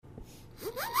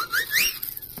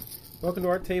Welcome to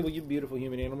our table, you beautiful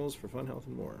human animals, for fun, health,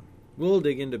 and more. We'll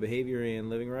dig into behavior and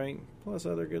living right, plus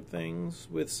other good things,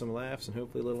 with some laughs and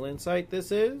hopefully a little insight.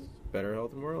 This is Better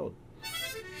Health and World.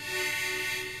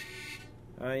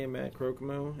 I am Matt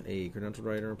Crocomo, a credentialed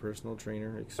writer and personal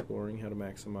trainer, exploring how to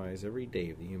maximize every day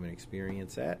of the human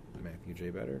experience at Matthew J.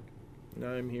 Better.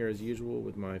 I'm here as usual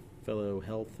with my fellow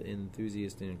health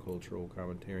enthusiast and cultural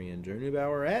commentarian Joe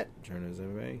Neubauer at Jonas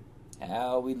MMA.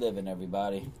 How we living,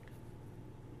 everybody?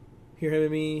 Here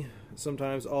having me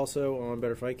sometimes also on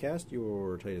Better Fightcast,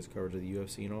 your tightest coverage of the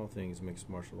UFC and all things mixed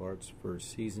martial arts for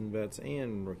seasoned vets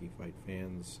and rookie fight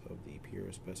fans of the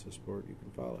purest, best of sport you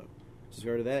can follow.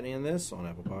 Subscribe to that and this on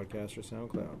Apple Podcasts or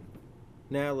SoundCloud.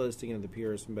 Now let us dig into the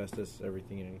purest and bestest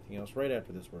everything and anything else right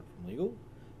after this word from Legal.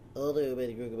 Although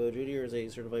Matthew Crocomo Jr. is a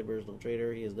certified personal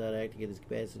trainer, he is not acting in his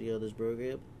capacity on this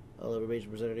program. All information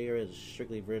presented here is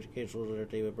strictly for educational and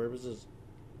entertainment purposes.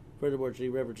 Furthermore, should he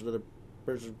reference another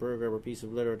person's program or piece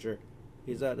of literature,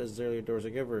 he is not necessarily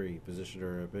endorsing every position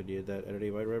or opinion that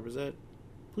entity might represent.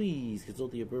 Please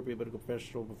consult the appropriate medical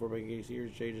professional before making any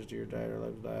serious changes to your diet or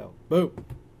lifestyle. Boom!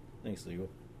 Thanks, Legal.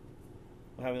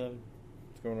 How are you living?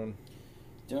 What's going on?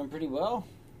 Doing pretty well.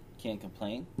 Can't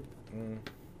complain.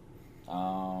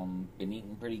 Been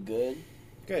eating pretty good.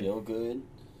 Good. Feel good.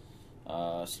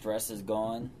 Stress is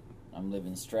gone. I'm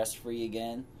living stress-free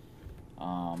again.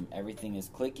 Everything is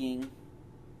clicking.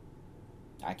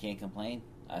 I can't complain.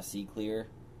 I see clear.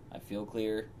 I feel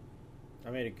clear.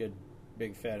 I made a good,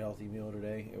 big, fat, healthy meal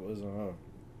today. It was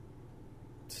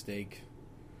steak,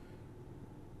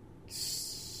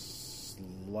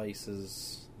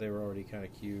 slices. They were already kind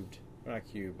of cubed. Not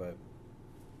cubed, but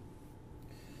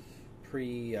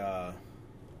I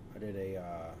did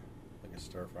a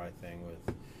stir fry thing with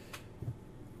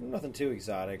nothing too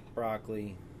exotic.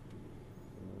 Broccoli,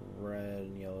 red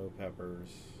and yellow peppers,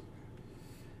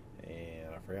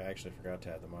 and I forgot to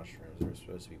add the mushrooms. They were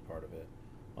supposed to be part of it.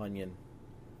 Onion,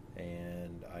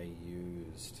 and I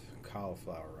used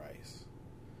cauliflower rice.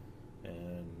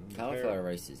 And Cauliflower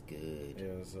rice is good.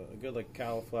 It was a good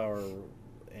cauliflower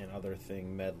and other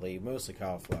thing medley, mostly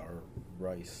cauliflower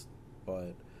rice,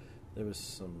 but there was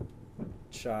some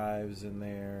chives in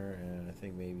there, and I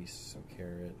think maybe some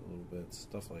carrot, a little bit,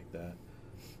 stuff like that.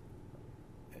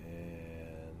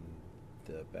 And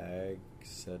the bag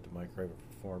said to microwave it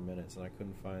for 4 minutes, and I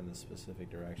couldn't find the specific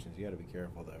directions. You got to be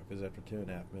careful though, because after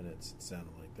 2.5 minutes, it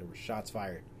sounded like there were shots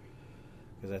fired,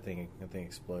 because that thing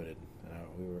exploded. And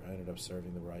I ended up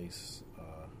serving the rice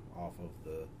off of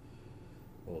the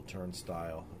little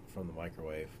turnstile from the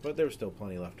microwave, but there was still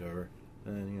plenty left over.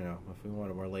 And if we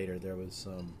wanted more later, there was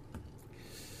some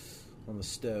on the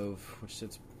stove, which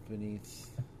sits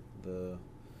beneath the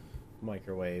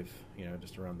microwave,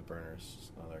 just around the burners.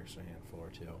 Just another extra handful or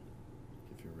two,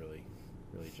 if you're really,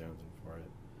 really jonesing for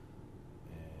it.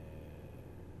 And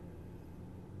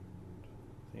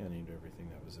I think I named everything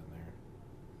that was in there.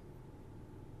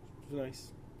 It was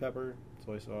nice. Pepper,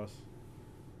 soy sauce,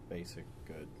 basic,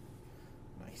 good,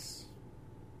 nice.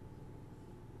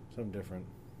 Something different.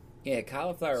 Yeah,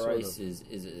 cauliflower rice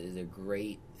is a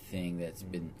great thing that's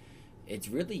it's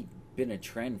really been a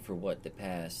trend for the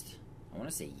past, I want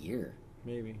to say, year.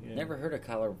 Maybe, yeah. Never heard of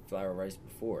cauliflower rice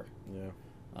before. Yeah.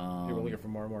 People are looking for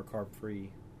more and more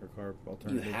carb-free or carb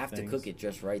alternative You have things. to cook it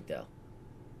just right, though.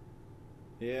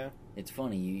 Yeah. It's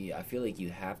funny. I feel like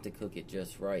you have to cook it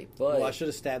just right. But Well, I should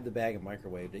have stabbed the bag and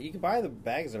microwaved it. You can buy the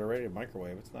bags that are ready to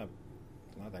microwave. It's not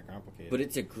that complicated. But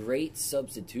it's a great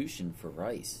substitution for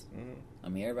rice. Mm-hmm. I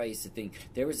mean, everybody used to think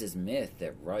there was this myth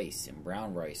that rice and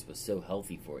brown rice was so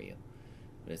healthy for you.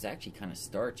 But it's actually kind of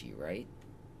starchy, right?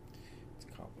 It's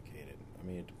complicated. I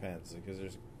mean, it depends, because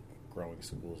there's growing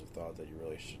schools of thought that you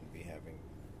really shouldn't be having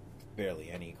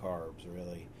barely any carbs,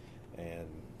 really. And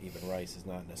even rice is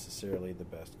not necessarily the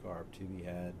best carb to be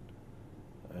had.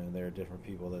 And there are different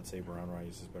people that say brown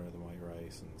rice is better than white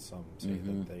rice, and some say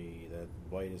that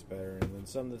white is better, and then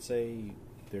some that say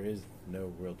there is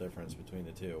no real difference between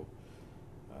the two.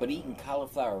 But eating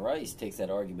cauliflower rice takes that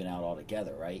argument out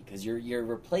altogether, right? Because you're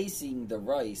replacing the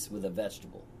rice with a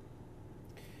vegetable.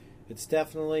 It's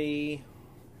definitely...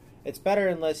 It's better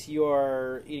unless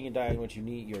you're eating a diet in which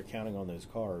you're counting on those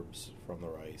carbs from the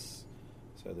rice.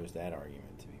 So there's that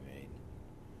argument to be made.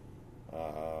 I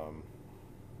don't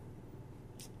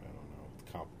know.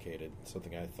 It's complicated.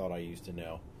 Something I thought I used to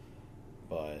know,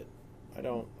 but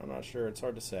I'm not sure. It's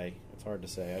hard to say.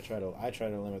 I try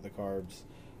to limit the carbs.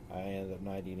 I end up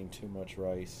not eating too much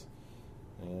rice.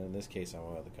 And in this case, I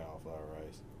went with the cauliflower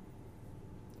rice.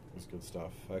 It's good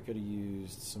stuff. I could have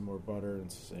used some more butter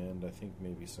and I think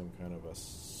maybe some kind of a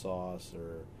sauce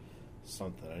or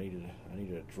something. I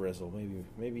needed a drizzle.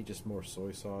 Maybe just more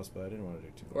soy sauce, but I didn't want to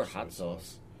do too much. Or soy hot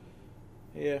sauce.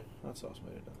 Yeah, hot sauce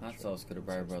might have done. Hot sauce could have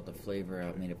brought the flavor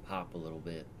out, made it pop a little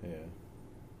bit. Yeah,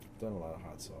 done a lot of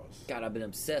hot sauce. God, I've been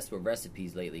obsessed with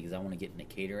recipes lately because I want to get into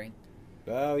catering.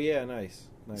 Oh yeah, nice.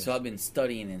 So I've been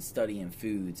studying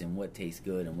foods and what tastes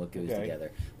good and what goes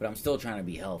together. But I'm still trying to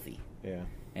be healthy. Yeah.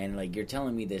 And like you're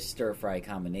telling me this stir fry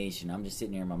combination, I'm just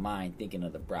sitting here in my mind thinking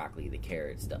of the broccoli, the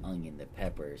carrots, the onion, the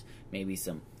peppers, maybe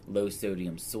some low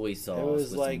sodium soy sauce with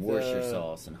some Worcestershire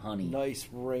sauce and honey. Nice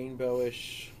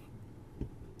rainbowish,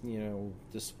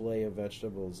 display of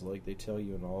vegetables like they tell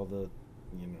you in all the,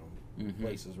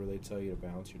 places where they tell you to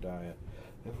balance your diet.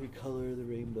 Every color of the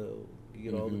rainbow. You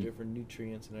get all the different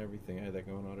nutrients and everything. I had that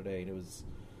going on today, and it's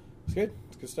good.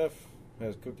 It's good stuff.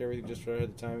 I cooked everything just right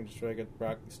at the time. Just right, I got the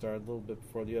broccoli started a little bit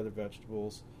before the other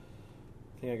vegetables.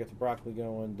 I think I got the broccoli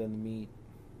going, then the meat,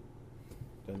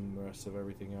 then the rest of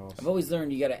everything else. I've always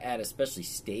learned you got to add, especially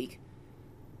steak,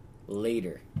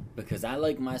 later, because I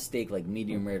like my steak like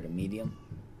medium rare to medium.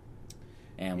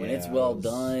 And when it's well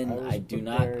done, I do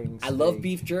not. I love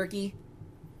beef jerky,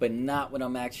 but not when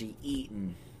I'm actually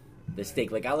eating the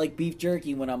steak. Like I like beef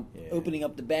jerky when I'm opening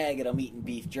up the bag and I'm eating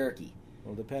beef jerky.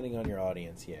 Well, depending on your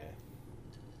audience,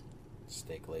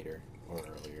 steak later or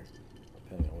earlier,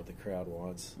 depending on what the crowd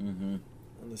wants. Mm-hmm.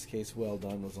 In this case, well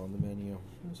done was on the menu.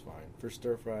 It was fine. For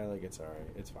stir fry, it's all right.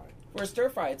 It's fine. For a stir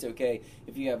fry, it's okay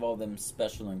if you have all them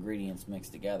special ingredients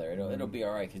mixed together. It'll be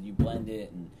all right because you blend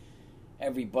it, and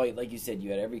every bite, like you said,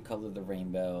 you had every color of the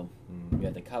rainbow. You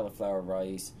had the cauliflower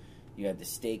rice. You had the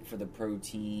steak for the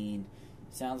protein.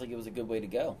 Sounds like it was a good way to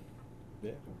go.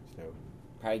 Yeah. So,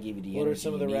 probably gave you the what energy are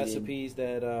some of the you needed. recipes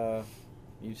that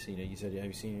you've seen? You said, have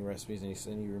you seen any recipes?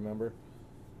 Any you remember?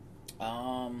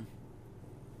 Off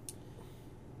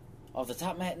the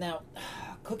top of my head, now,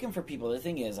 cooking for people, the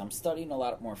thing is, I'm studying a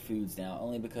lot more foods now,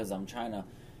 only because I'm trying to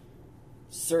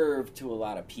serve to a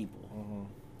lot of people. Mm-hmm.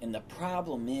 And the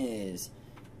problem is,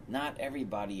 not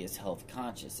everybody is health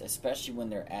conscious, especially when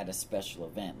they're at a special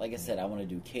event. Like I said, I want to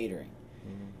do catering.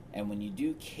 Mm-hmm. And when you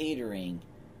do catering,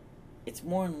 it's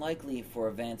more than likely for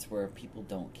events where people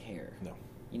don't care. No.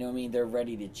 You know what I mean? They're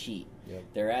ready to cheat. Yep.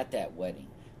 They're at that wedding.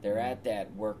 They're at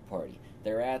that work party.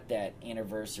 They're at that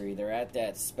anniversary. They're at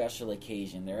that special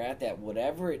occasion. They're at that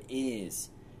whatever it is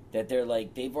that they're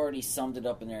like, they've already summed it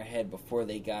up in their head before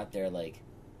they got there. Like,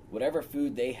 whatever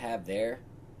food they have there,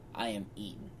 I am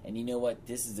eating. And you know what?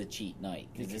 This is a cheat night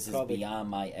because this is beyond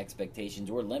my expectations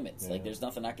or limits. Yeah. Like, there's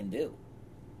nothing I can do.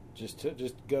 Just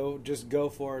go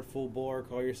for it full bore.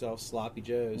 Call yourself Sloppy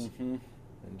Joes, and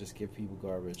just give people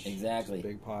garbage. Exactly, just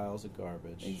big piles of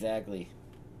garbage. Exactly,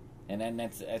 and then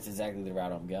that's exactly the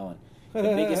route I'm going. The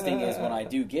biggest thing is when I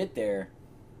do get there,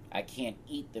 I can't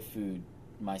eat the food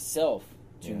myself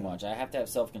too much. I have to have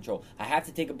self control. I have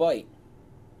to take a bite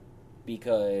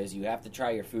because you have to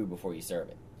try your food before you serve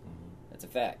it. That's a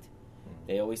fact.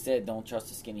 They always said, "Don't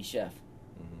trust a skinny chef."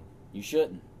 You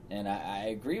shouldn't. And I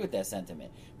agree with that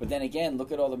sentiment. But then again,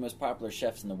 look at all the most popular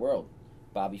chefs in the world.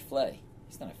 Bobby Flay,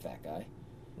 he's not a fat guy.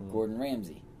 Gordon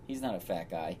Ramsay, he's not a fat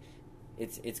guy.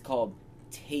 It's called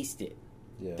taste it.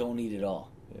 Yeah. Don't eat it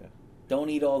all. Yeah. Don't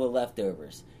eat all the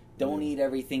leftovers. Don't eat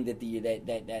everything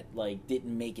that like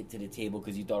didn't make it to the table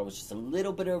because you thought it was just a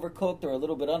little bit overcooked or a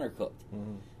little bit undercooked.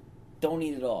 Don't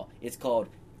eat it all. It's called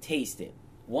taste it.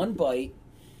 One bite,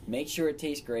 make sure it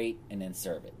tastes great, and then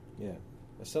serve it. Yeah.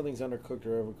 If something's undercooked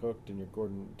or overcooked and you're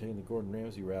taking the Gordon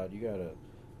Ramsay route, you gotta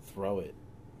throw it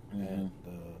at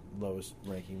the lowest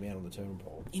ranking man on the totem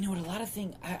pole. You know what? A lot of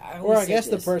things. I guess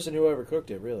the person who overcooked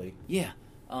it, really. Yeah.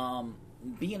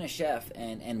 Being a chef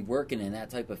and working in that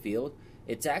type of field,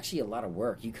 it's actually a lot of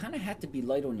work. You kind of have to be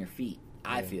light on your feet.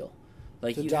 I feel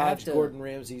like to you dodge have to Gordon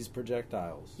Ramsay's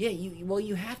projectiles. Yeah.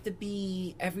 You have to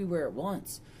be everywhere at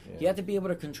once. Yeah. You have to be able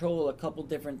to control a couple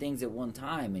different things at one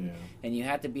time, and you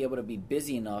have to be able to be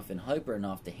busy enough and hyper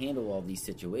enough to handle all these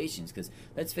situations. Because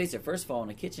let's face it, first of all, in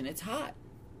the kitchen, it's hot.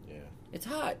 Yeah, it's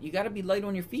hot. You got to be light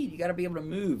on your feet. You got to be able to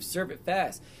move, serve it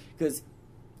fast. Because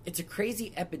it's a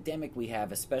crazy epidemic we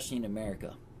have, especially in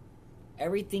America.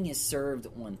 Everything is served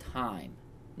on time,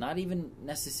 not even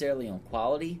necessarily on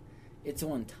quality. It's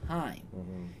on time.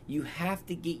 You have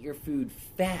to get your food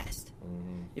fast.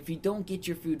 If you don't get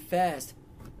your food fast,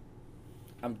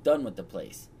 I'm done with the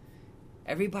place.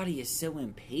 Everybody is so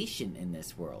impatient in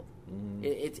this world.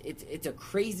 It's a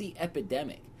crazy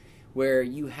epidemic where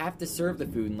you have to serve the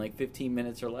food in like 15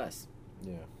 minutes or less.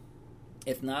 Yeah.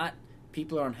 If not,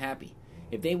 people are unhappy.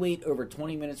 If they wait over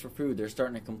 20 minutes for food, they're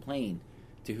starting to complain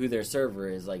to who their server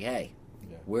is like, "Hey,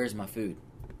 where's my food?"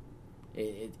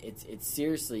 It's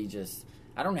seriously just,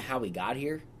 I don't know how we got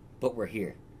here, but we're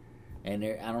here. And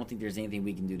I don't think there's anything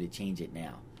we can do to change it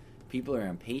now. People are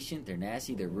impatient, they're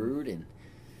nasty, they're rude, and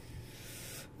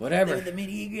whatever. The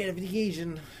immediate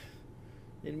gratification.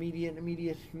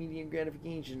 Immediate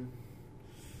gratification.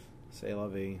 C'est la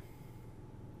vie.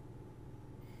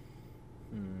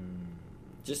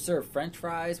 Just serve French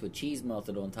fries with cheese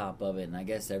melted on top of it, and I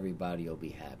guess everybody will be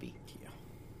happy.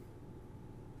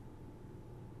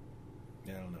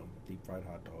 Yeah, I don't know. Deep fried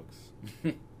hot dogs.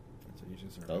 That's what you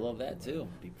should serve. I love that too.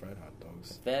 Deep fried hot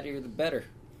dogs. The fattier, the better.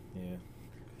 Yeah.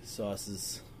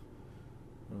 Sauces.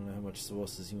 I don't know how much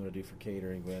sauces you want to do for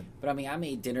catering, but I mean, I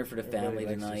made dinner for the family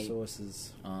tonight.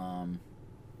 Sauces. I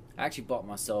actually bought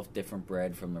myself different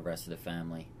bread from the rest of the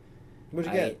family.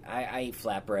 What'd you get? I ate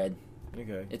flatbread.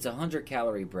 Okay. It's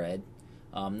 100-calorie bread.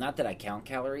 Not that I count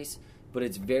calories, but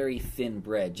it's very thin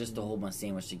bread just to hold my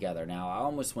sandwich together. Now, I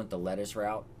almost went the lettuce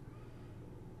route,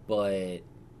 but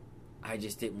I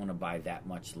just didn't want to buy that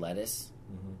much lettuce.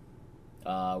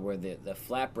 Where the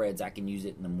flatbreads, I can use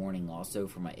it in the morning also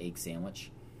for my egg sandwich.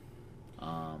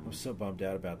 I'm so bummed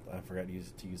out about I forgot to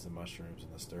use the mushrooms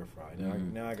in the stir fry.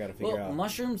 Now I got to figure out.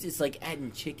 Mushrooms is like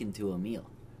adding chicken to a meal.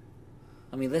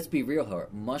 I mean, let's be real here.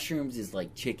 Mushrooms is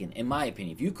like chicken, in my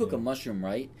opinion. If you cook a mushroom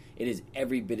right, it is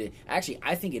every bit. Actually,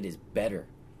 I think it is better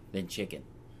than chicken.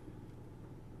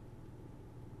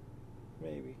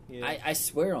 Maybe. Yeah. I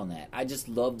swear on that. I just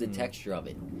love the texture of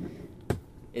it.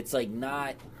 It's like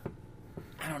not.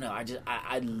 I don't know.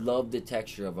 I love the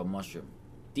texture of a mushroom.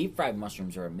 Deep fried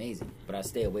mushrooms are amazing, but I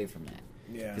stay away from that.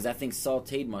 Yeah. Because I think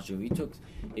sautéed mushroom.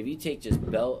 If you take just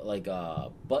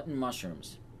button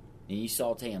mushrooms, and you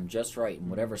saute them just right in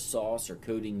whatever sauce or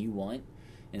coating you want,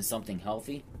 and something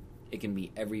healthy, it can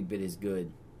be every bit as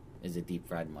good as a deep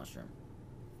fried mushroom.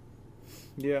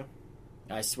 Yeah.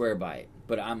 I swear by it.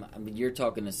 But you're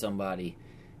talking to somebody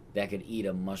that could eat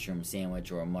a mushroom sandwich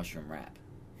or a mushroom wrap.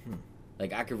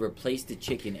 Like, I could replace the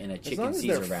chicken in a chicken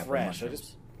Caesar wrap with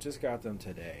mushrooms. I just got them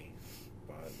today.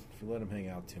 But if you let them hang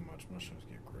out too much, mushrooms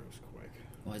get gross quick.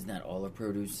 Well, isn't that all the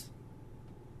produce?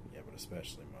 Yeah, but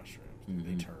especially mushrooms.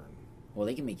 Mm-hmm. They turn. Well,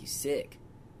 they can make you sick.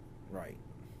 Right.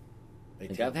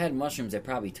 I've had mushrooms that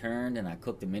probably turned, and I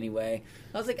cooked them anyway.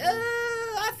 I was like,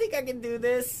 I think I can do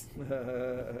this.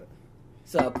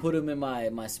 So I put them in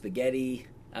my spaghetti.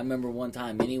 I remember one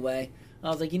time anyway. I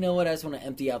was like, you know what? I just want to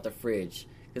empty out the fridge.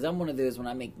 Because I'm one of those, when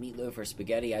I make meatloaf or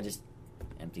spaghetti, I just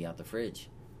empty out the fridge.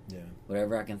 Yeah.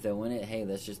 Whatever I can throw in it, hey,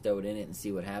 let's just throw it in it and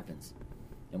see what happens.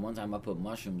 And one time I put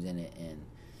mushrooms in it, and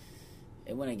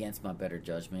it went against my better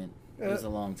judgment. It was a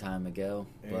long time ago,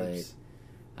 but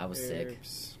I was sick.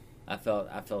 I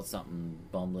felt something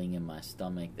bumbling in my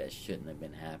stomach that shouldn't have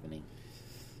been happening.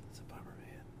 It's a bummer,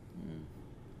 man.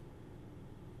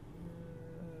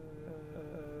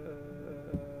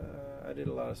 I did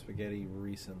a lot of spaghetti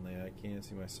recently. I can't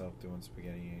see myself doing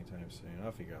spaghetti anytime soon.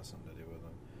 I'll figure out something to do with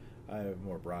them. I have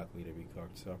more broccoli to be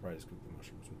cooked, so I'll probably just cook the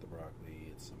mushrooms with the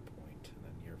broccoli at some point in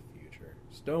the near future.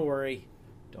 So don't worry.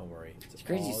 It's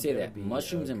crazy you say that.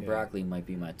 Mushrooms and broccoli might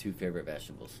be my two favorite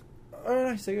vegetables. Oh,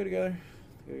 nice. They go together.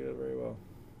 They go together very well.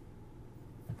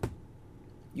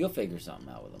 You'll figure something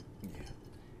out with them. Yeah.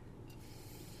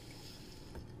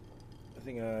 I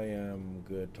think I am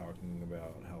good talking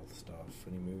about health stuff.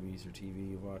 Any movies or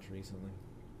TV you've watched recently?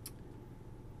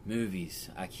 Movies.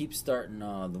 I keep starting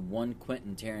the one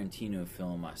Quentin Tarantino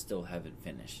film I still haven't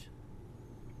finished.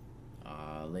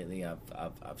 Lately, I've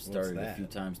started a few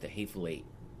times The Hateful Eight.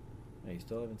 Yeah, you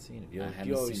still haven't seen it. I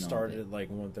You always started at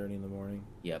like 1:30 in the morning.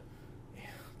 Yep. Yeah,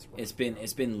 it's rough.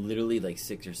 It's been literally like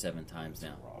 6 or 7 times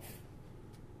now. Rough.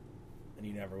 And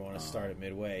you never want to start it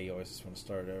midway. You always just want to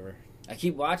start it over. I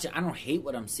keep watching. I don't hate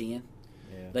what I'm seeing.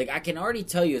 Yeah. Like, I can already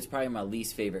tell you it's probably my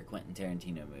least favorite Quentin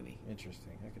Tarantino movie.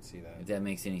 Interesting. I could see that. If that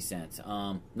makes any sense.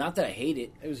 Not that I hate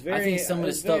it. It was very. I think some of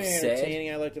the stuff entertaining.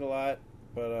 said. I liked it a lot,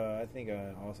 but I think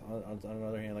also, on the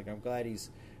other hand, like I'm glad he's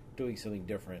doing something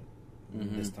different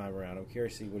this time around. I'm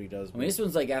curious to see what he does. I mean, this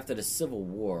one's like after the Civil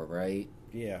War, right?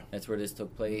 Yeah, that's where this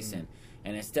took place, and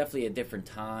it's definitely a different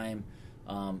time.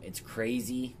 It's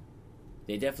crazy.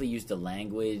 They definitely use the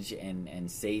language and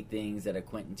say things that a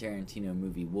Quentin Tarantino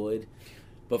movie would.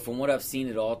 But from what I've seen,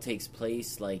 it all takes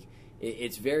place, like,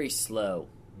 it's very slow,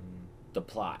 the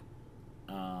plot.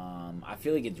 I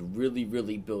feel like it's really,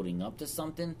 really building up to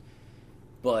something.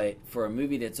 But for a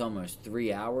movie that's almost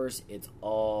 3 hours, it's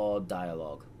all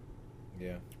dialogue.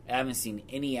 Yeah. I haven't seen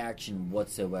any action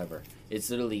whatsoever. It's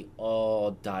literally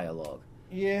all dialogue.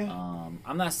 Yeah.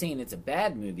 I'm not saying it's a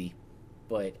bad movie,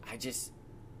 but I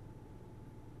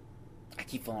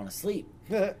keep falling asleep.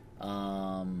 I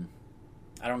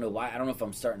don't know why. I don't know if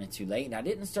I'm starting it too late. And I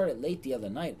didn't start it late the other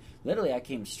night. Literally, I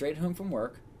came straight home from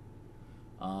work.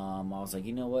 I was like,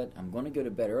 you know what? I'm going to go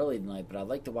to bed early tonight, but I'd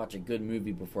like to watch a good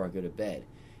movie before I go to bed.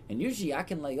 And usually I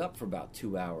can lay up for about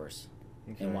 2 hours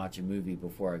and watch a movie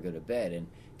before I go to bed. And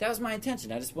that was my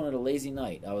intention. I just wanted a lazy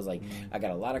night. I was like, I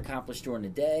got a lot accomplished during the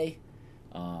day.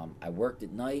 I worked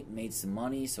at night, made some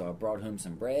money, so I brought home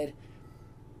some bread,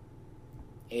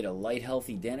 ate a light,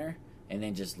 healthy dinner, and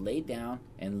then just laid down.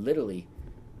 And literally,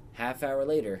 half hour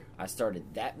later, I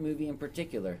started that movie in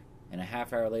particular, and a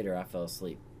half hour later, I fell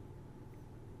asleep.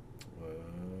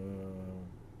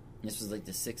 This was like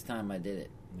the 6th time I did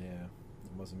it. Yeah,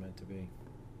 it wasn't meant to be.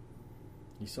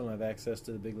 You still don't have access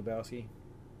to The Big Lebowski?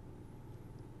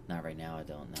 Not right now, I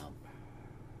don't know.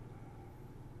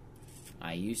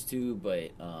 I used to,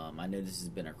 but I know this has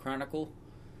been a chronicle.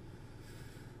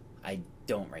 I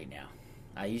don't right now.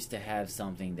 I used to have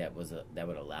something that would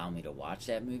allow me to watch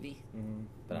that movie,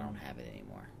 but I don't have it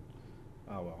anymore.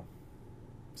 Oh well,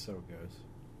 so it goes.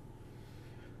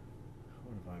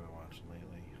 What have I been watching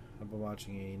lately? I've been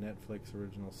watching a Netflix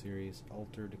original series,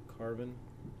 Altered Carbon.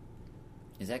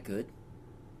 Is that good?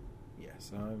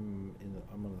 Yes, I'm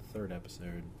on the 3rd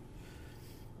episode.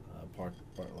 Part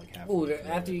like half. Oh,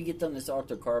 after you get done this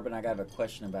Altered Carbon, I got a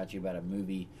question about you about a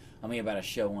movie. About a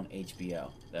show on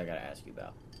HBO that I got to ask you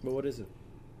about. But what is it?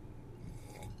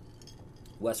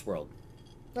 Westworld.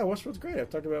 Oh, Westworld's great. I've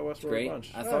talked about Westworld a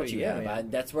bunch. I thought you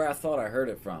have. That's where I thought I heard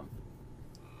it from.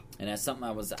 And that's something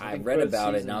I read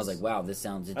about it, and I was like, wow, this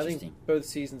sounds interesting. I think both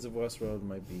seasons of Westworld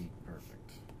might be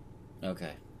perfect.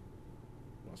 Okay.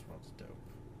 Westworld's dope.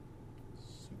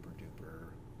 Super duper,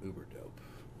 uber dope.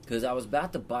 Because I was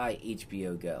about to buy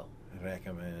HBO Go. I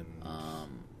recommend.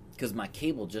 Because my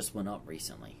cable just went up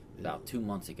recently, about 2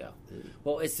 months ago.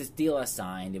 Well, it's this deal I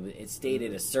signed. It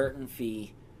stated a certain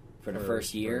fee for the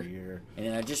first year. And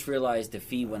then I just realized the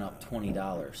fee went up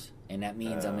 $20. And that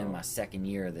means I'm in my 2nd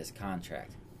year of this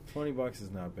contract. $20 is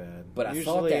not bad. But I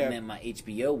thought that meant my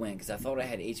HBO went, because I thought I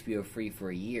had HBO free for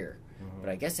a year. But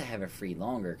I guess I have it free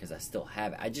longer because I still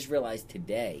have it. I just realized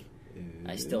today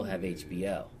I still have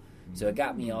HBO. So it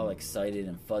got me all excited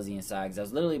and fuzzy inside, because I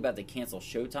was literally about to cancel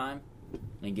Showtime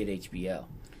and get HBO.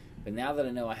 But now that I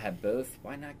know I have both,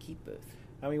 why not keep both?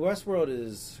 Westworld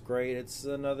is great. It's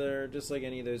another, just like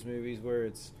any of those movies where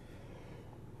it's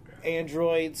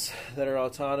androids that are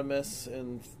autonomous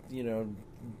and,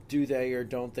 do they or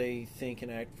don't they think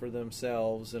and act for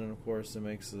themselves. And, of course, it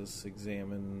makes us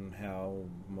examine how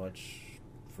much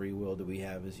free will do we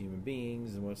have as human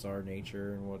beings, and what's our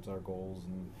nature and what's our goals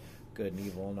and good and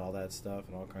evil and all that stuff,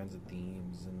 and all kinds of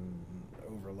themes and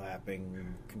overlapping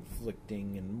and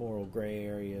conflicting and moral gray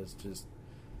areas. Just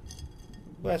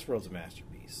Westworld's a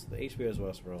masterpiece. The HBO's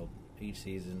Westworld, each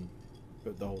season,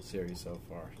 but the whole series so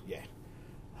far, yeah.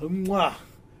 Mwah!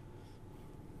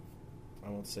 I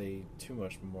won't say too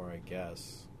much more, I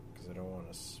guess, because I don't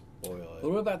want to spoil it. But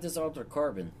what about this Altered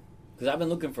Carbon? Because I've been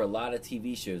looking for a lot of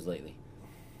TV shows lately.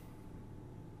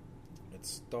 It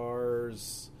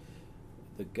stars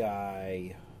the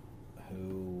guy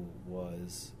who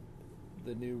was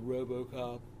the new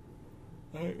RoboCop.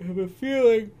 I have a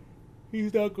feeling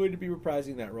he's not going to be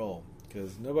reprising that role,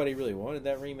 because nobody really wanted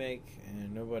that remake,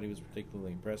 and nobody was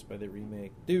particularly impressed by the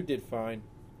remake. Dude did fine.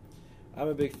 I'm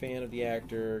a big fan of the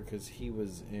actor because he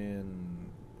was in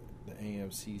the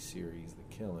AMC series The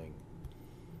Killing,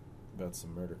 about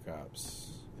some murder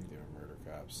cops. I think they were murder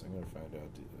cops. I'm going to find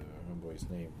out the homeboy's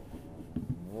name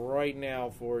right now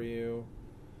for you.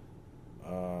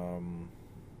 God,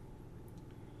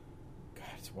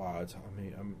 it's wild.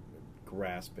 I'm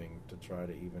grasping to try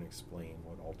to even explain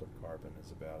what Altered Carbon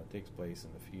is about. It takes place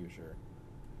in the future.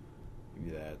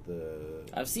 Maybe that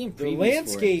I've seen the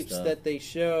landscapes that they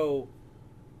show.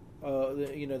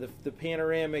 The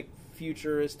panoramic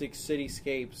futuristic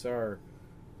cityscapes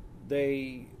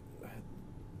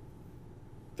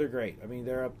they're great.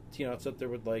 They're up. It's up there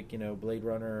with Blade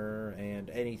Runner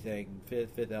and anything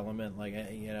Fifth Element. I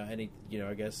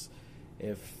guess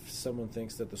if someone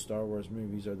thinks that the Star Wars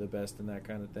movies are the best in that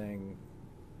kind of thing,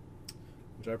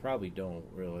 which I probably don't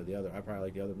really. I probably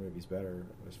like the other movies better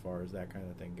as far as that kind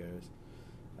of thing goes.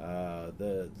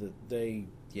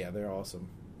 They're awesome.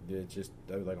 It's just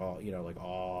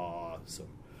awesome.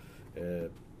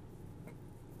 And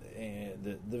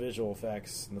the visual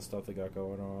effects and the stuff they got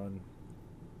going on,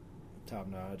 top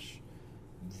notch.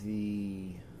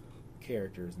 The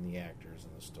characters and the actors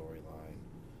and the storyline.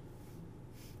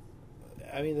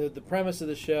 The premise of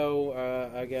the show,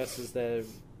 I guess, is that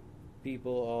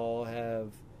people all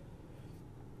have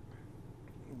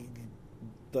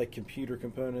computer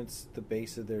components at the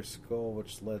base of their skull,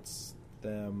 which lets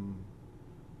them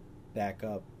back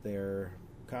up their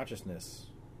consciousness.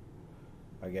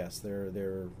 I guess their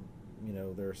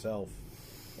self,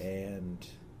 and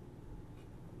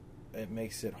it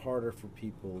makes it harder for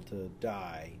people to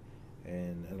die.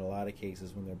 And in a lot of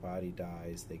cases, when their body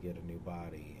dies, they get a new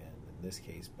body. And in this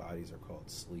case, bodies are called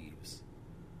sleeves.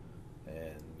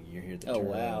 And you hear the term. Oh,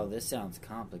 wow. This sounds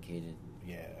complicated.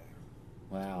 Yeah.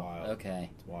 Wow. Okay.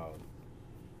 It's wild.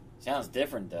 Sounds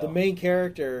different, though. The main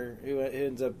character, who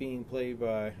ends up being played by...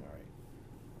 All right.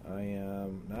 I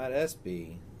am not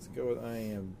SB. Let's go with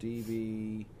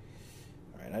IMDb.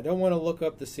 All right. I don't want to look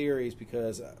up the series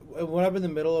because when I'm in the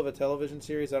middle of a television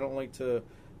series, I don't like to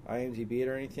IMDb it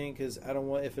or anything because I don't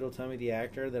want, if it'll tell me the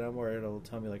actor, then I'm worried it'll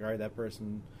tell me, like, all right, that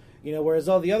person... You know, whereas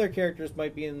all the other characters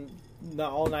might be in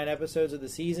not all 9 episodes of the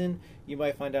season, you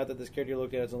might find out that this character you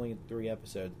look at is only in 3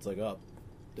 episodes. It's like, oh,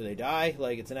 do they die?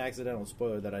 Like, it's an accidental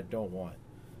spoiler that I don't want.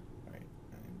 All right,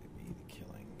 IMDb, The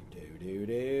Killing.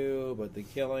 But The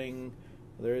Killing,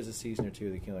 well, there is a season or 2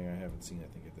 of The Killing I haven't seen, I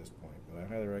think, at this point. But I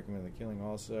highly recommend The Killing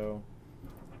also.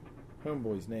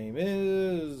 Homeboy's name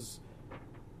is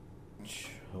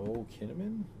Joel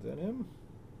Kinnaman? Is that him?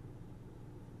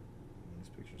 These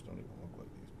pictures don't even look like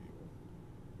these people.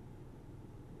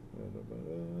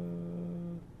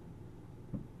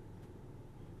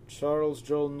 Charles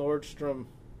Joel Nordstrom,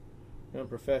 known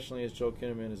professionally as Joel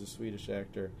Kinnaman, is a Swedish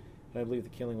actor. And I believe The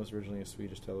Killing was originally a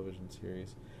Swedish television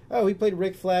series. Oh, he played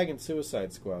Rick Flag in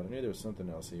Suicide Squad. I knew there was something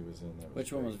else he was in.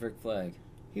 Which one was Rick Flag?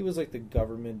 He was like the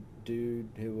government dude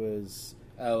who was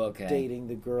dating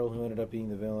the girl who ended up being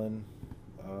the villain.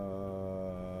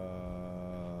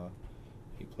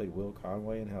 He played Will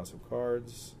Conway in House of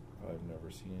Cards. I've never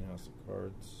seen House of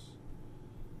Cards.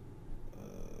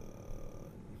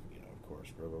 Of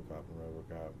course, RoboCop and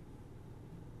RoboCop.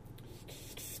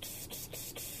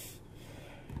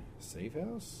 Safe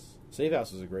House? Safe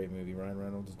House was a great movie. Ryan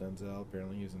Reynolds, Denzel,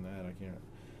 apparently using that. I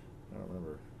don't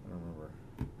remember.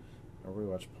 I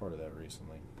rewatched part of that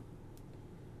recently.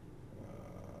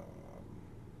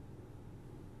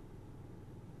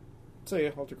 So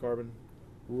yeah, Altered Carbon.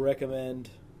 Recommend.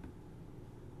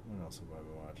 What else have I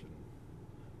been watching?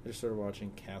 I just started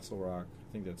watching Castle Rock.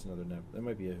 I think that's another that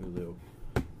might be a Hulu.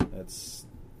 That's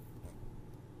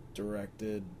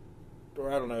directed,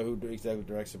 or I don't know who exactly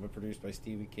directs it, but produced by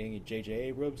Stephen King and J.J.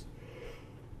 Abrams.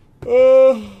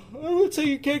 I would say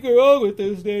you can't go wrong with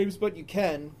those names, but you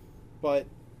can. But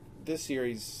this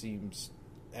series seems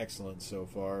excellent so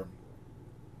far.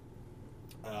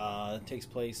 It takes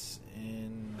place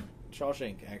in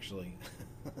Shawshank, actually.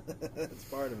 That's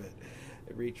part of it.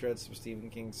 It retreads some Stephen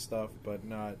King stuff, but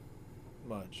not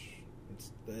much.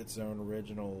 It's its own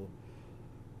original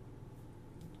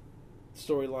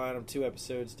storyline. I'm 2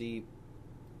 episodes deep.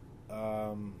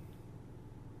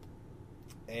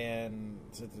 And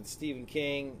since it's Stephen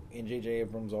King and J.J.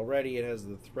 Abrams already, it has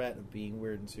the threat of being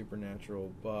weird and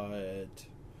supernatural, but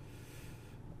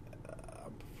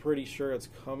I'm pretty sure it's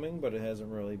coming, but it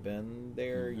hasn't really been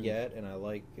there yet, and I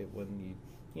like it when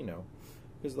you know,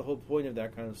 because the whole point of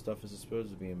that kind of stuff is it's supposed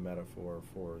to be a metaphor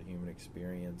for the human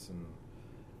experience, and,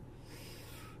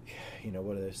 you know,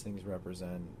 what do those things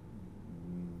represent?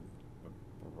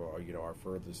 You know, our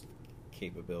furthest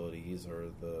capabilities,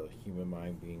 or the human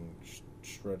mind being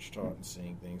stretched out and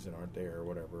seeing things that aren't there, or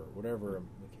whatever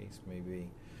the case may be.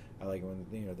 I like when,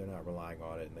 you know, they're not relying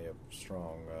on it and they have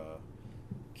strong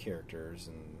characters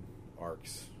and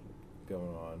arcs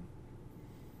going on.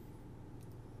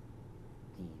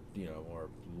 You know, more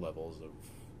levels of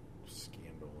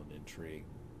scandal and intrigue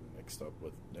mixed up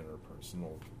with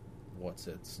interpersonal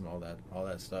what's-its and all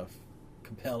that stuff.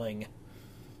 Compelling.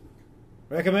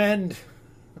 Recommend.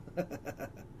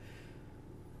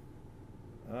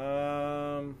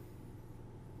 Oh,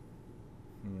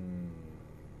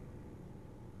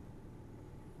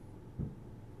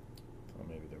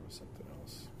 maybe there was something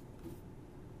else.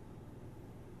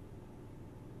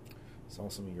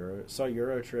 Saw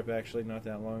Euro Trip actually not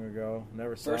that long ago.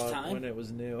 Never saw First it time? when it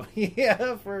was new.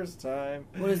 Yeah, first time.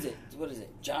 What is it?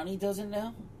 Johnny doesn't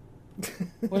know?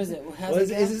 What is it? Is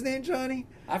his name Johnny?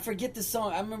 I forget the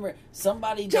song. I remember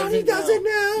somebody Johnny doesn't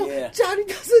know. Yeah. Johnny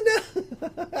doesn't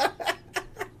know.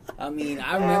 I mean,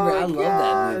 I remember. I love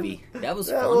that movie. That was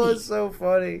funny. That was so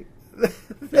funny. That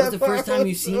was the first time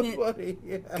you've seen it? Funny.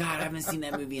 Yeah. God, I haven't seen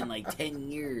that movie in like 10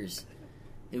 years.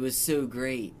 It was so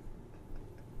great.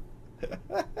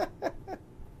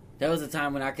 That was a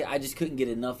time when I just couldn't get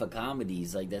enough of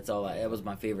comedies. Like, that was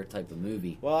my favorite type of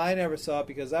movie. Well, I never saw it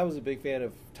because I was a big fan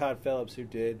of Todd Phillips, who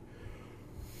did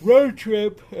Road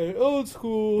Trip and Old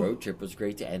School. Road Trip was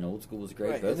great, and Old School was great.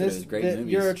 Right. Both of those great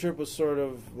movies. Euro Trip was sort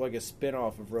of like a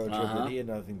spin-off of Road Trip that he had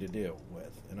nothing to do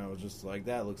with. And I was just like,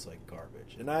 that looks like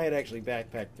garbage. And I had actually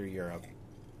backpacked through Europe,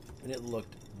 and it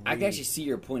looked I can actually see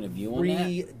your point of view on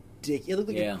that. ridiculous. It looked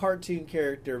like Yeah. a cartoon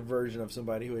character version of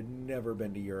somebody who had never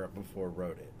been to Europe before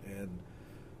wrote it. And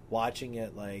watching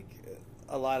it, like,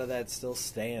 a lot of that still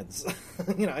stands.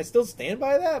 I still stand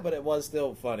by that, but it was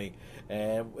still funny.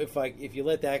 And if you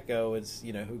let that go, it's,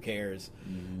 who cares?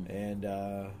 Mm-hmm.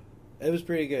 And it was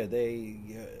pretty good. They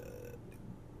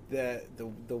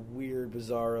the weird,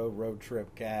 bizarro road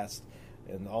trip cast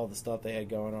and all the stuff they had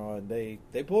going on, they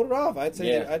pulled it off. I'd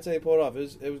say they pulled it off.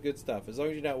 It was good stuff. As long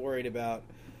as you're not worried about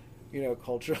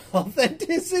cultural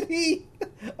authenticity,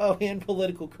 and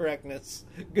political correctness.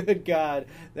 Good God,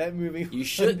 that movie. You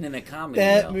shouldn't in a comedy.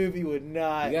 That movie would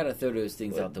not. You got to throw those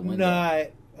things out the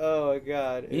window. Oh my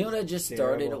God. You know what I just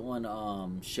started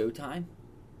on Showtime?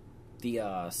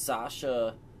 The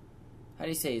Sasha. How do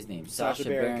you say his name? Sacha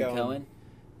Baron Cohen.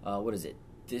 What is it?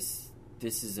 This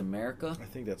is America. I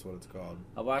think that's what it's called.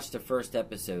 I watched the first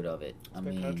episode of it. It's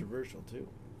been controversial too.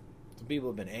 Some people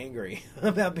have been angry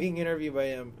about being interviewed by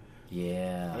him.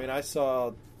 Yeah. I mean, I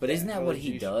saw. But isn't that what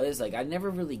he does? Like, I never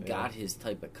really got his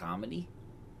type of comedy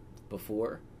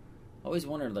before. I always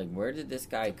wondered, like, where did this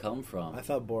guy come from? I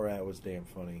thought Borat was damn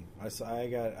funny.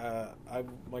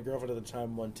 My girlfriend at the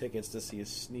time won tickets to see a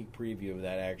sneak preview of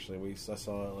that. Actually, I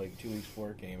saw it like 2 weeks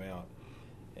before it came out,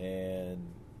 and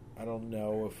I don't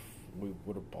know if we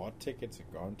would have bought tickets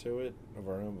and gone to it of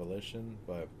our own volition,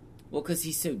 but. Well, because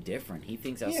he's so different. He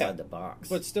thinks outside the box.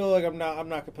 But still, like, I'm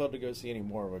not compelled to go see any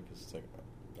more of it because it's like,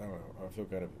 I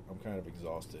don't know. I'm kind of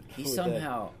exhausted. He's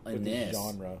somehow in this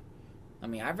genre. I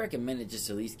mean, I recommend it just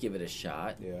at least give it a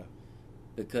shot. Yeah.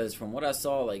 Because from what I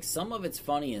saw, like, some of it's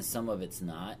funny and some of it's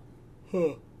not.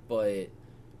 Huh. But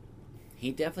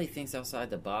he definitely thinks outside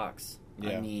the box.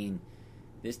 Yeah. I mean,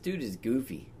 this dude is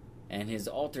goofy. And his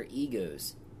alter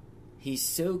egos, he's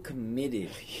so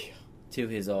committed to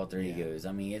his alter egos.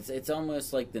 I mean, it's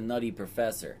almost like the Nutty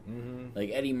Professor. Mm-hmm. Like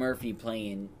Eddie Murphy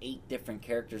playing 8 different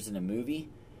characters in a movie.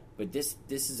 But this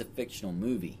is a fictional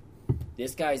movie.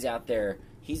 This guy's out there.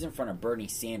 He's in front of Bernie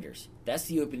Sanders. That's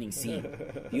the opening scene.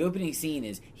 The opening scene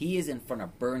is he is in front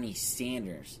of Bernie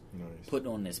Sanders,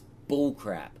 putting on this bull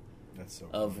crap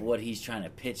of what he's trying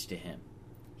to pitch to him.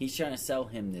 He's trying to sell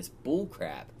him this bull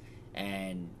crap,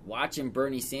 and watching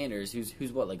Bernie Sanders,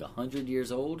 who's what, like 100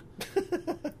 years old,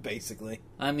 basically.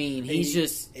 I mean,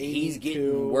 he's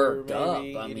getting worked up.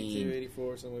 I mean,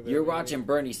 84, something like that. You're watching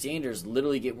Bernie Sanders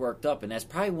literally get worked up, and that's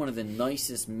probably one of the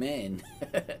nicest men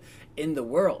in the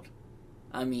world.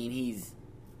 I mean,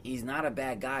 he's not a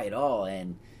bad guy at all,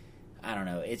 and I don't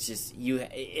know. It's just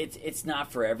it's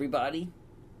not for everybody,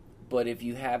 but if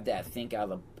you have that think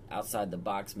outside the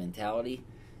box mentality,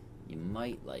 you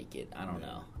might like it. I don't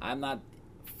know. I'm not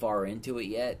far into it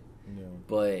yet,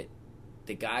 but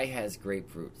the guy has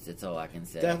grapefruits. That's all I can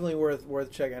say. Definitely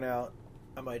worth checking out.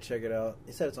 I might check it out.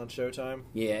 You said it's on Showtime.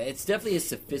 Yeah, it's definitely a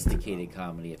sophisticated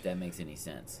comedy, if that makes any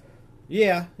sense.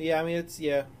 Yeah. I mean,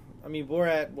 I mean,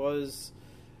 Borat was.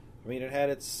 I mean, it had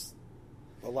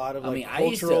a lot of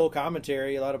cultural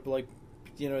commentary, a lot of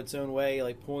its own way,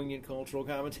 like poignant cultural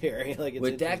commentary. Like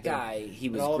with that guy, he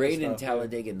was great in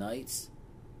Talladega Nights,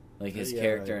 like his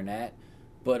character in that.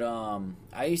 But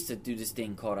I used to do this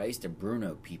thing called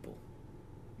Bruno people.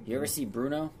 You ever see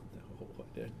Bruno? No,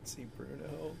 I didn't see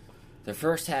Bruno. The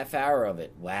first half hour of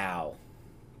it, wow.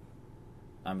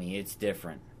 I mean, it's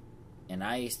different. And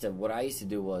what I used to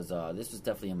do was, this was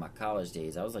definitely in my college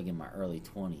days. I was like in my early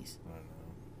 20s.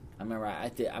 I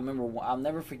remember, I'll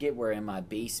never forget where in my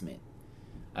basement,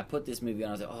 I put this movie on.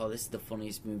 I was like, oh, this is the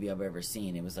funniest movie I've ever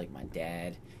seen. It was like my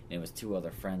dad, and it was 2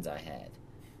 other friends I had.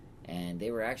 And they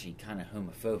were actually kind of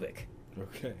homophobic.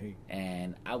 Okay.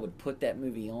 And I would put that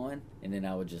movie on, and then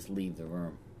I would just leave the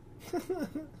room.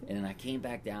 And then I came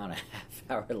back down a half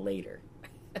hour later.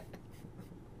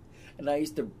 And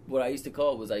what I used to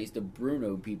call it was I used to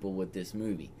Bruno people with this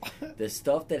movie. The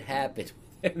stuff that happened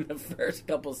in the first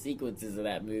couple sequences of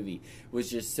that movie was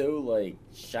just so, like,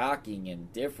 shocking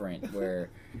and different where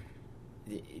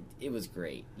it was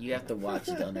great. You have to watch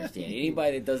it to understand.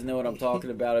 Anybody that doesn't know what I'm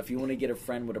talking about, if you want to get a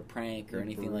friend with a prank or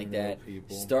anything like that,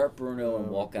 start Bruno and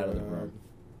walk out of the room.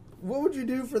 What would you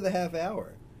do for the half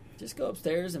hour? Just go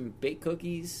upstairs and bake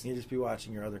cookies. You'd just be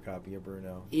watching your other copy of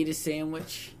Bruno. Eat a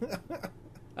sandwich.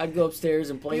 I'd go upstairs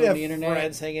and play on the internet.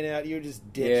 Friends hanging out. You would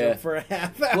just ditch them for a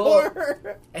half hour.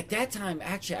 Well, at that time,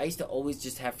 actually, I used to always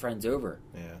just have friends over.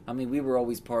 Yeah. I mean, we were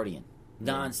always partying.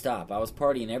 Non-stop. I was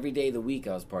partying every day of the week.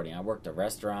 I was partying. I worked a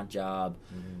restaurant job.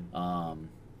 Mm-hmm.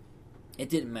 It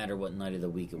didn't matter what night of the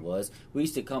week it was. We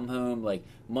used to come home, like,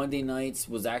 Monday nights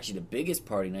was actually the biggest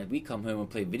party night. We'd come home and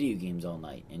play video games all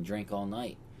night and drink all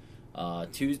night.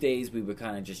 Tuesdays, we would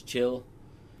kind of just chill.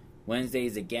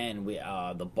 Wednesdays again, we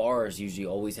the bars usually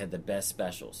always had the best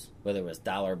specials. Whether it was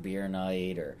dollar beer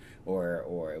night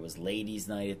or it was ladies'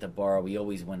 night at the bar, we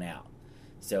always went out.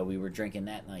 So we were drinking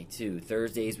that night too.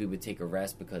 Thursdays we would take a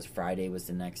rest because Friday was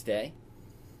the next day.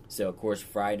 So of course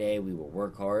Friday we would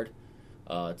work hard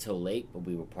till late, but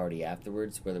we would party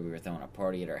afterwards. Whether we were throwing a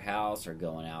party at our house or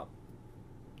going out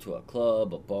to a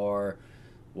club, a bar,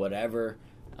 whatever.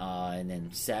 And then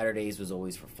Saturdays was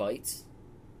always for fights.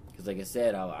 Because like I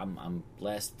said, I'm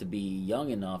blessed to be young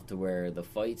enough to where the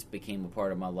fights became a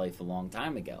part of my life a long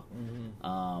time ago.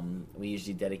 Mm-hmm. We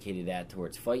usually dedicated that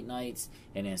towards fight nights,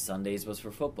 and then Sundays was for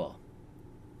football.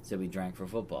 So we drank for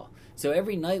football. So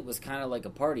every night was kind of like a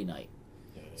party night.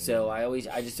 So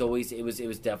it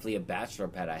was definitely a bachelor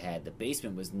pad I had. The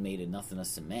basement was made of nothing but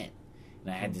cement,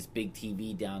 and I had this big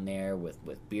TV down there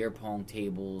with beer pong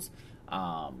tables.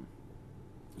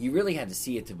 You really had to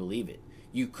see it to believe it.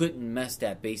 You couldn't mess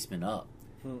that basement up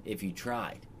if you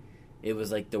tried. It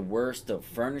was like the worst of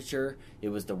furniture. It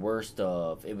was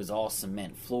all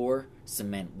cement floor,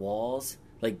 cement walls.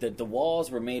 Like the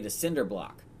walls were made of cinder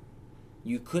block.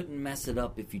 You couldn't mess it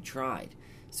up if you tried.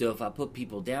 So if I put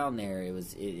people down there, it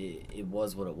was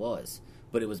what it was.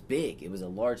 But it was big. It was a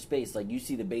large space. Like you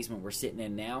see the basement we're sitting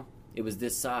in now, it was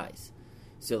this size.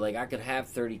 So like I could have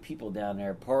 30 people down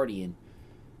there partying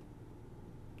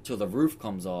till the roof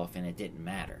comes off, and it didn't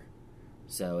matter.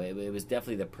 So it was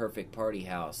definitely the perfect party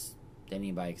house that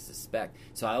anybody could suspect.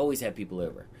 So I always had people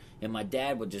over, and my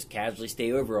dad would just casually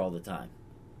stay over all the time.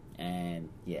 And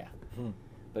yeah,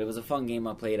 but it was a fun game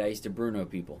I played. I used to Bruno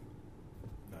people.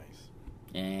 Nice.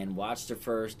 And watch the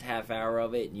first half hour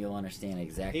of it, and you'll understand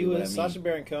exactly what I mean. Sacha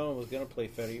Baron Cohen was going to play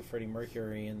Freddie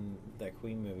Mercury in that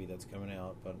Queen movie that's coming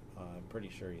out, but I'm pretty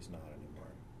sure he's not anymore.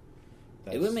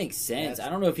 It would make sense. I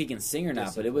don't know if he can sing or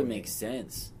not, but it would make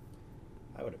sense.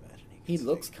 I would imagine he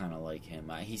looks kind of like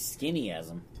him. He's skinny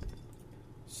as him.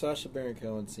 Sacha Baron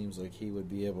Cohen seems like he would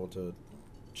be able to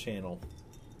channel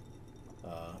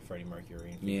Freddie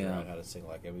Mercury and figure out how to sing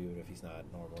like him, even if he's not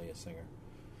normally a singer.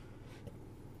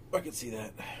 I could see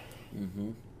that.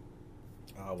 Mm-hmm.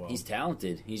 Oh, well. He's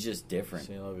talented. He's just different.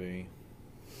 C'est la vie.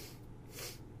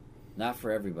 Not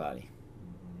for everybody.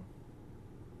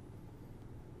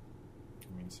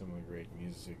 I mean, some of the great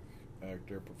music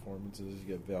actor performances.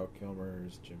 You got Val Kilmer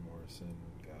as Jim Morrison.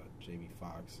 Got Jamie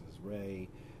Foxx as Ray.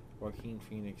 Joaquin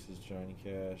Phoenix as Johnny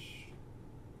Cash.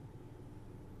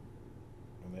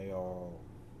 And they all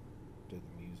did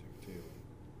the music too,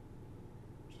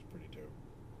 which is pretty dope.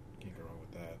 Can't go wrong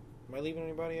with that. Am I leaving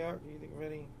anybody out? Can you think of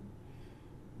any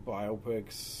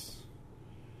biopics?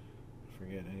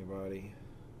 Forget anybody?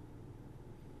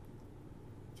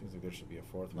 Seems like there should be a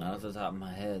fourth one. Not off the top of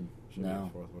my head. Should be No. a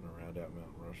fourth one around out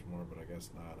Mount Rushmore, but I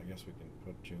guess not. I guess we can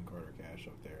put June Carter Cash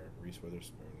up there. Reese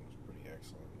Witherspoon was pretty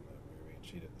excellent in that movie, and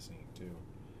she did the scene too.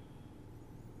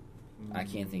 I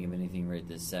can't think of anything right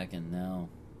this second, no.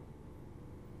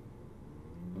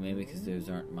 Maybe because those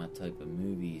aren't my type of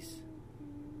movies.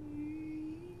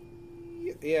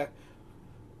 Yeah.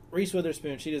 Reese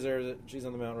Witherspoon, she deserves it. She's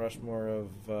on the Mount Rushmore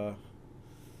of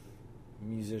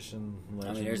musician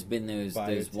legend. I mean, there's been those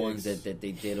ones that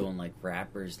they did on like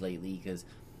rappers lately, because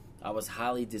I was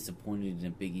highly disappointed in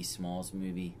a Biggie Smalls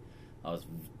movie. I was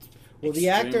the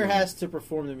actor has to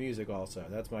perform the music also.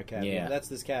 That's my category. Yeah. That's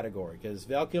this category, because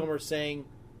Val Kilmer sang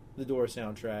the Doors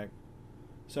soundtrack,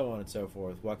 so on and so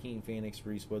forth. Joaquin Phoenix,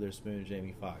 Reese Witherspoon,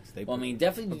 Jamie Foxx.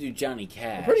 Definitely do Johnny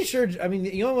Cash. I'm pretty sure. I mean,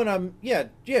 you know when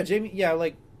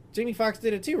Jamie Foxx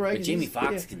did it too, right? But Jamie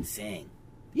Foxx can sing.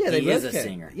 Yeah, he is a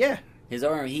singer. Yeah,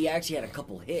 he actually had a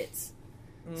couple hits,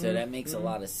 so that makes a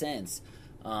lot of sense.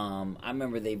 I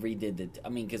remember they redid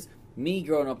because me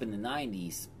growing up in the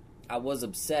 '90s, I was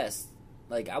obsessed.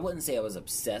 Like, I wouldn't say I was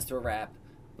obsessed with rap,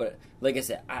 but like I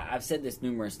said, I've said this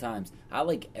numerous times. I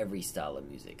like every style of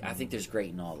music. I think there's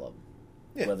great in all of them.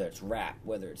 Yeah. Whether it's rap,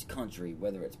 whether it's country,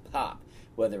 whether it's pop,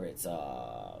 whether it's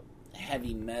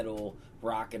heavy metal,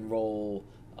 rock and roll,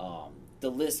 the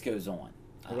list goes on.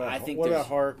 What about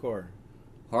horrorcore?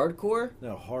 Hardcore?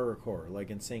 No, horrorcore, like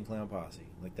Insane Clown Posse,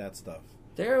 like that stuff.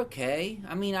 They're okay.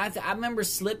 I mean, I remember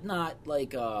Slipknot.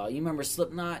 Like, you remember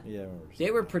Slipknot? Yeah, I remember Slipknot.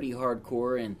 They were pretty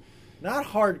hardcore and not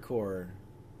hardcore.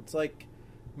 It's like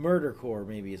murdercore,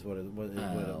 maybe is what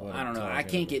I don't know. I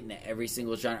can't get into every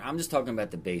single genre. I'm just talking about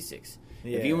the basics.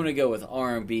 Yeah. If you want to go with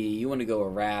R&B, you want to go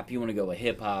with rap, you want to go with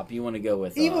hip hop, you want to go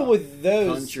with even with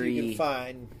those country. You can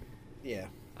find, yeah.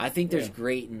 I think there's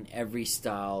great in every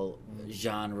style,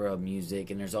 genre of music,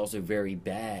 and there's also very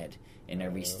bad in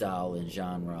every style and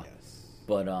genre. Yes.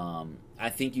 But I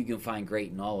think you can find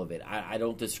great in all of it. I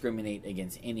don't discriminate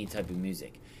against any type of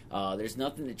music. There's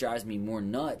nothing that drives me more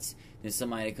nuts than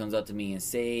somebody that comes up to me and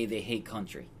say they hate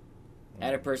country. I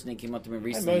had a person that came up to me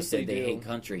recently and said they hate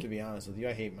country. To be honest with you,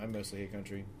 I mostly hate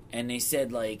country. And they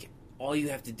said, like, all you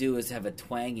have to do is have a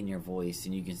twang in your voice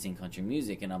and you can sing country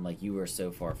music. And I'm like, you are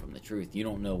so far from the truth. You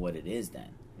don't know what it is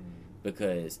then.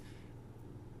 Because,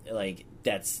 like,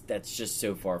 that's just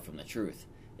so far from the truth.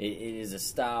 It is a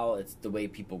style. It's the way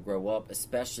people grow up,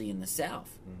 especially in the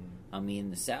South. I mean,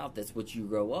 in the South, that's what you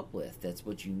grow up with. That's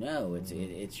what you know.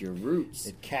 It's your roots.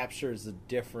 It captures a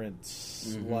different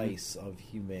slice of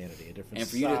humanity, a different. And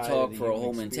for you to talk for a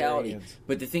whole mentality.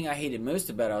 But the thing I hated most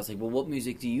about it, I was like, well, what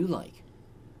music do you like?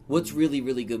 What's really,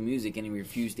 really good music? And he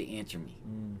refused to answer me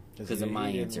because of my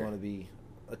answer. He didn't want to be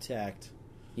attacked.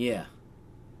 Yeah.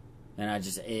 And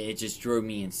it just drove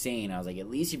me insane. I was like, at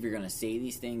least if you're going to say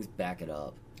these things, back it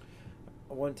up.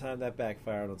 One time that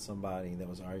backfired on somebody that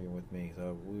was arguing with me.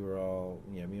 So we were all,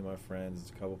 me and my friends,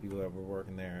 a couple people that were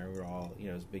working there, we were all,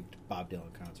 it was a big Bob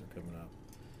Dylan concert coming up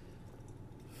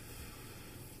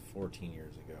 14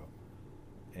 years ago.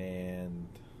 And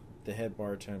the head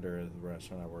bartender at the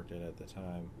restaurant I worked at the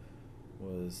time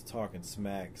was talking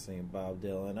smack, saying Bob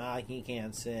Dylan, he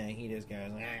can't sing, he just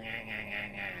goes,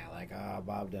 like,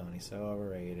 Bob Dylan, he's so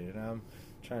overrated. And I'm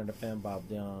trying to defend Bob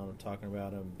Dylan, I'm talking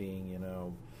about him being,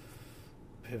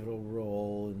 pivotal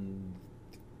role in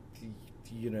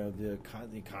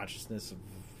the consciousness of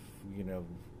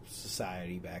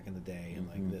society back in the day, and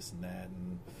like this and that,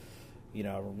 and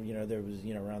there was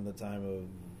around the time of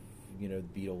the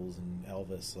Beatles and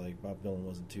Elvis, like Bob Dylan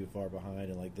wasn't too far behind,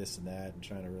 and like this and that, and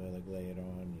trying to really like lay it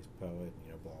on. He's a poet,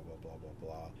 blah blah blah blah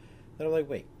blah. Then I'm like,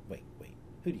 wait, who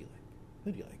do you like?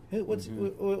 Who do you like?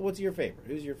 What's your favorite?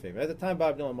 Who's your favorite? At the time,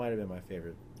 Bob Dylan might have been my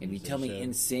favorite. If you tell me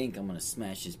NSYNC, I'm going to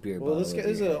smash his beer bottle. Well, this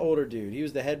is an older dude. He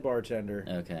was the head bartender.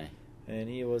 Okay. And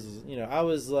he was, I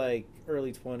was like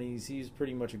early 20s. He's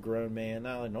pretty much a grown man.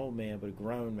 Not like an old man, but a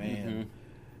grown man.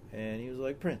 And he was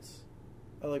like, Prince.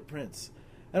 I like Prince.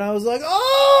 And I was like,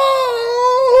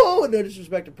 oh! No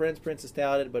disrespect to Prince. Prince is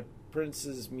talented, but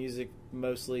Prince's music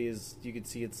mostly is, you can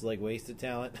see it's like wasted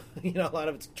talent. A lot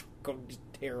of it's just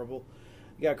terrible.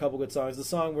 You got a couple good songs. The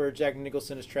song where Jack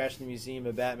Nicholson is trashed in the museum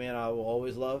of Batman, I will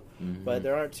always love. But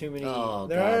there aren't too many. Oh, God,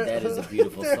 that is a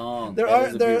beautiful song.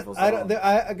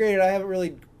 I agree. I haven't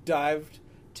really dived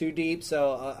too deep,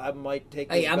 so I might take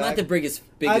this back. I'm not the biggest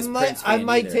Prince fan I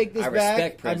might either. take this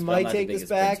back. Prince, I might take this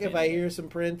back if I hear some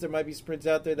Prince. There might be some Prince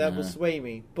out there that will sway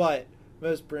me. But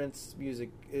most Prince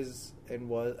music is and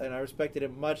was, and I respected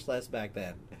it much less back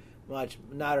then.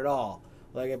 Not at all.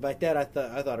 Like back then, I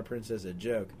thought of Prince as a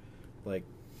joke. Like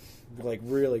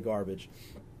really garbage.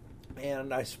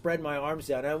 And I spread my arms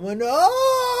down and I went,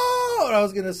 oh! And I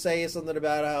was going to say something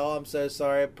about how I'm so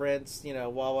sorry, Prince,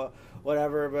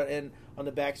 whatever. But on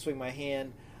the backswing, my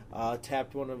hand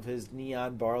tapped one of his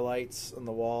neon bar lights on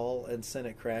the wall and sent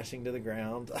it crashing to the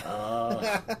ground.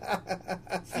 So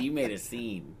you made a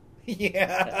scene.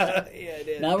 Yeah, I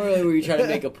did. Not really were you trying to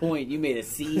make a point. You made a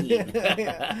scene.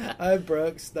 Yeah, I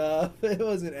broke stuff. It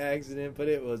was an accident, but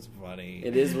it was funny.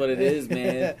 It is what it is,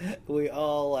 man. We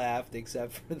all laughed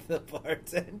except for the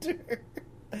bartender.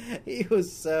 He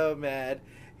was so mad.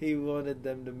 He wanted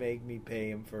them to make me pay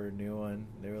him for a new one.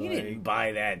 They were didn't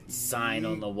buy that sign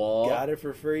on the wall. Got it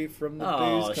for free from the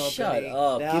booze company. Shut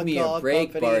up. Now give me a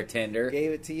break, bartender.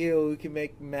 Gave it to you. We can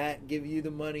make Matt give you the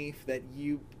money that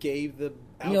you gave the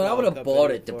alcohol I would have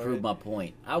bought it to prove my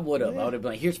point. I would have. Yeah. I would have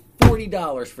been like, here's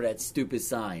 $40 for that stupid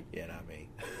sign. Yeah, not me.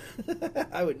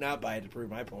 I would not buy it to prove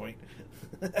my point.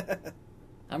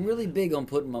 I'm really big on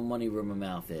putting my money where my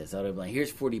mouth is. I would have been like,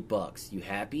 here's $40. You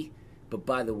happy? But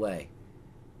by the way,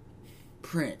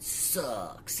 Prince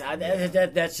sucks.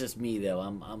 That's just me though.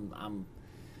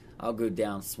 I'll go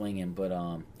down swinging, but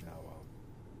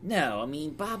no. I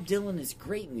mean, Bob Dylan is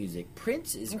great music.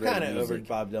 Prince is great music. I'm kind of over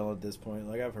Bob Dylan at this point.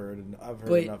 Like I've heard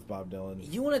enough Bob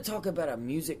Dylan. You want to talk about a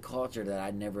music culture that I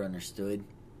never understood?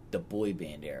 The boy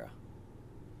band era,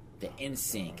 the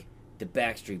NSYNC, the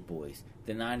Backstreet Boys,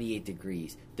 the 98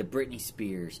 Degrees, the Britney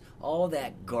Spears, all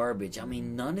that garbage. I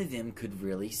mean, none of them could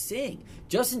really sing.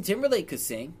 Justin Timberlake could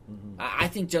sing. I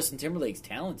think Justin Timberlake's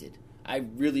talented. I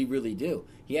really, really do.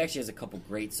 He actually has a couple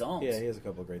great songs. Yeah, he has a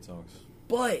couple great songs.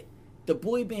 But the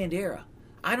boy band era,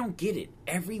 I don't get it.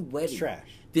 Every wedding. It's trash.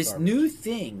 This garbage. New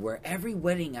thing where every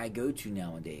wedding I go to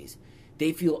nowadays,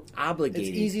 they feel obligated.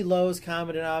 It's easy, lowest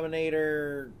common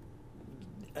denominator,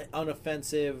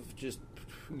 unoffensive, just...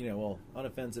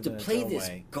 unoffensive to in its play own this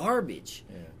way. Garbage.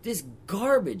 Yeah. This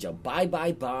garbage of bye.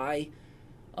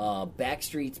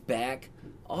 Backstreet's Back.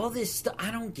 All this stuff,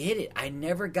 I don't get it. I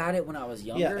never got it when I was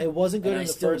younger. Yeah, it wasn't good and in I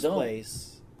the still first don't.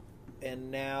 place, and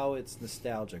now it's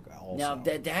nostalgic. Also, Now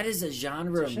that is a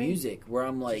genre It's a of shame. music where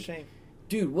I'm It's a like, shame.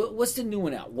 dude, what's the new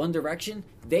one out? One Direction.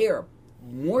 They are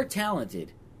more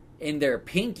talented in their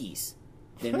pinkies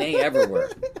than they ever were.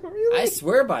 Really? I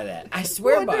swear by that. I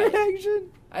swear One by it. Direction.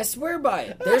 I swear by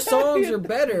it. Their songs are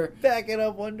better Back it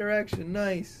up, One Direction.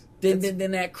 Nice. than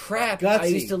that crap I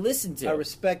Gutsy. used to listen to. I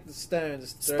respect the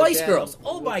Stones. Throw Spice down Girls.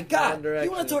 Oh with my One God! You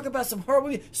Direction. want to talk about some horrible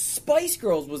music? Spice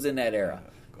Girls was in that era.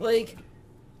 Like,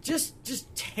 just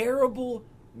terrible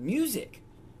music.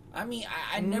 I mean,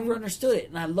 I never understood it,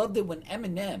 and I loved it when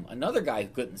Eminem, another guy who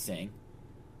couldn't sing,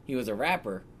 he was a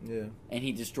rapper, Yeah. and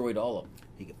he destroyed all of them.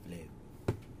 He could flip.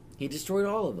 He destroyed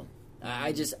all of them.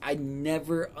 I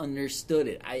never understood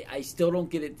it. I still don't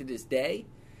get it to this day.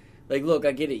 Like, look,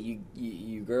 I get it.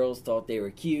 You girls thought they were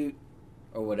cute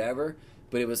or whatever,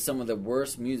 but it was some of the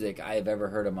worst music I have ever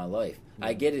heard in my life. Yeah.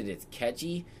 I get it. It's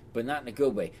catchy, but not in a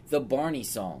good way. The Barney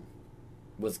song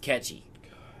was catchy.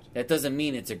 God. That doesn't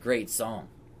mean it's a great song.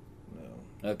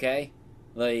 No. Okay?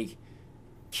 Like,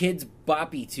 kids'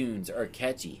 boppy tunes are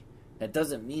catchy. That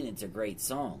doesn't mean it's a great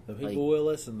song. The Like, people will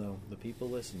listen, though. The people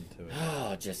listen to it.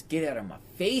 oh, just get out of my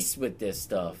face with this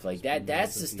stuff. Like Just that's be the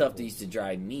nice to stuff that people. used to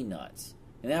drive me nuts.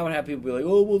 And that would have people be like,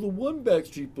 oh, well, the one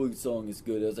Backstreet Boys song is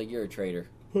good. I was like, you're a traitor.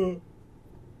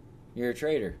 You're a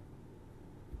traitor.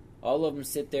 All of them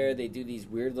sit there, they do these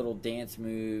weird little dance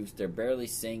moves, they're barely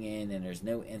singing, and there's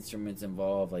no instruments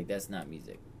involved. Like, that's not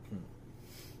music.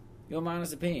 You know, my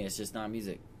honest opinion, it's just not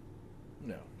music.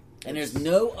 No. And there's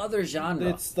no other genre.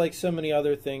 It's like so many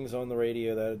other things on the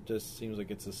radio that it just seems like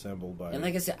it's assembled by. And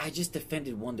like I said, I just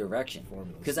defended One Direction.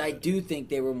 Formulas Because I that- do think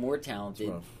they were more It's talented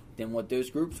rough. than what those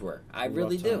groups were. I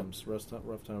really do. Times, rough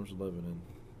times we're living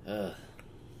in. Ugh.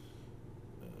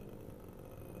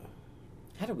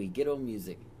 How do we get on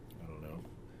music? I don't know.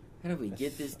 How do we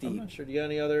get this I'm deep? not sure. Do you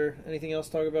got anything else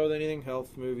to talk about with anything?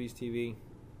 Health, movies, TV?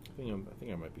 I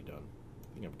think I might be done.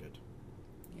 I think I'm good.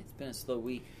 It's been a slow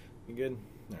week. You good?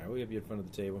 All right, we have you in front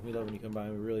of the table. We love when you come by.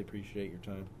 We really appreciate your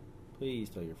time. Please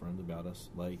tell your friends about us.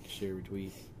 Like, share,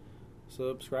 retweet.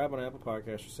 Subscribe on Apple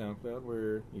Podcasts or SoundCloud,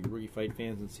 where you Rookie Fight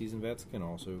fans and seasoned vets can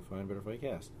also find Better Fight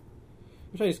Cast.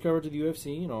 We tell you coverage of the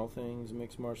UFC and all things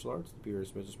mixed martial arts, the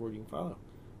purest business word you can follow.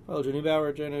 Follow Joe Neubauer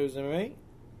at Jono's MMA,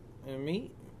 and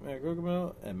me, Matt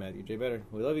Kokomo, and Matthew J. Better.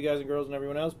 We love you guys and girls and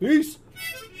everyone else. Peace!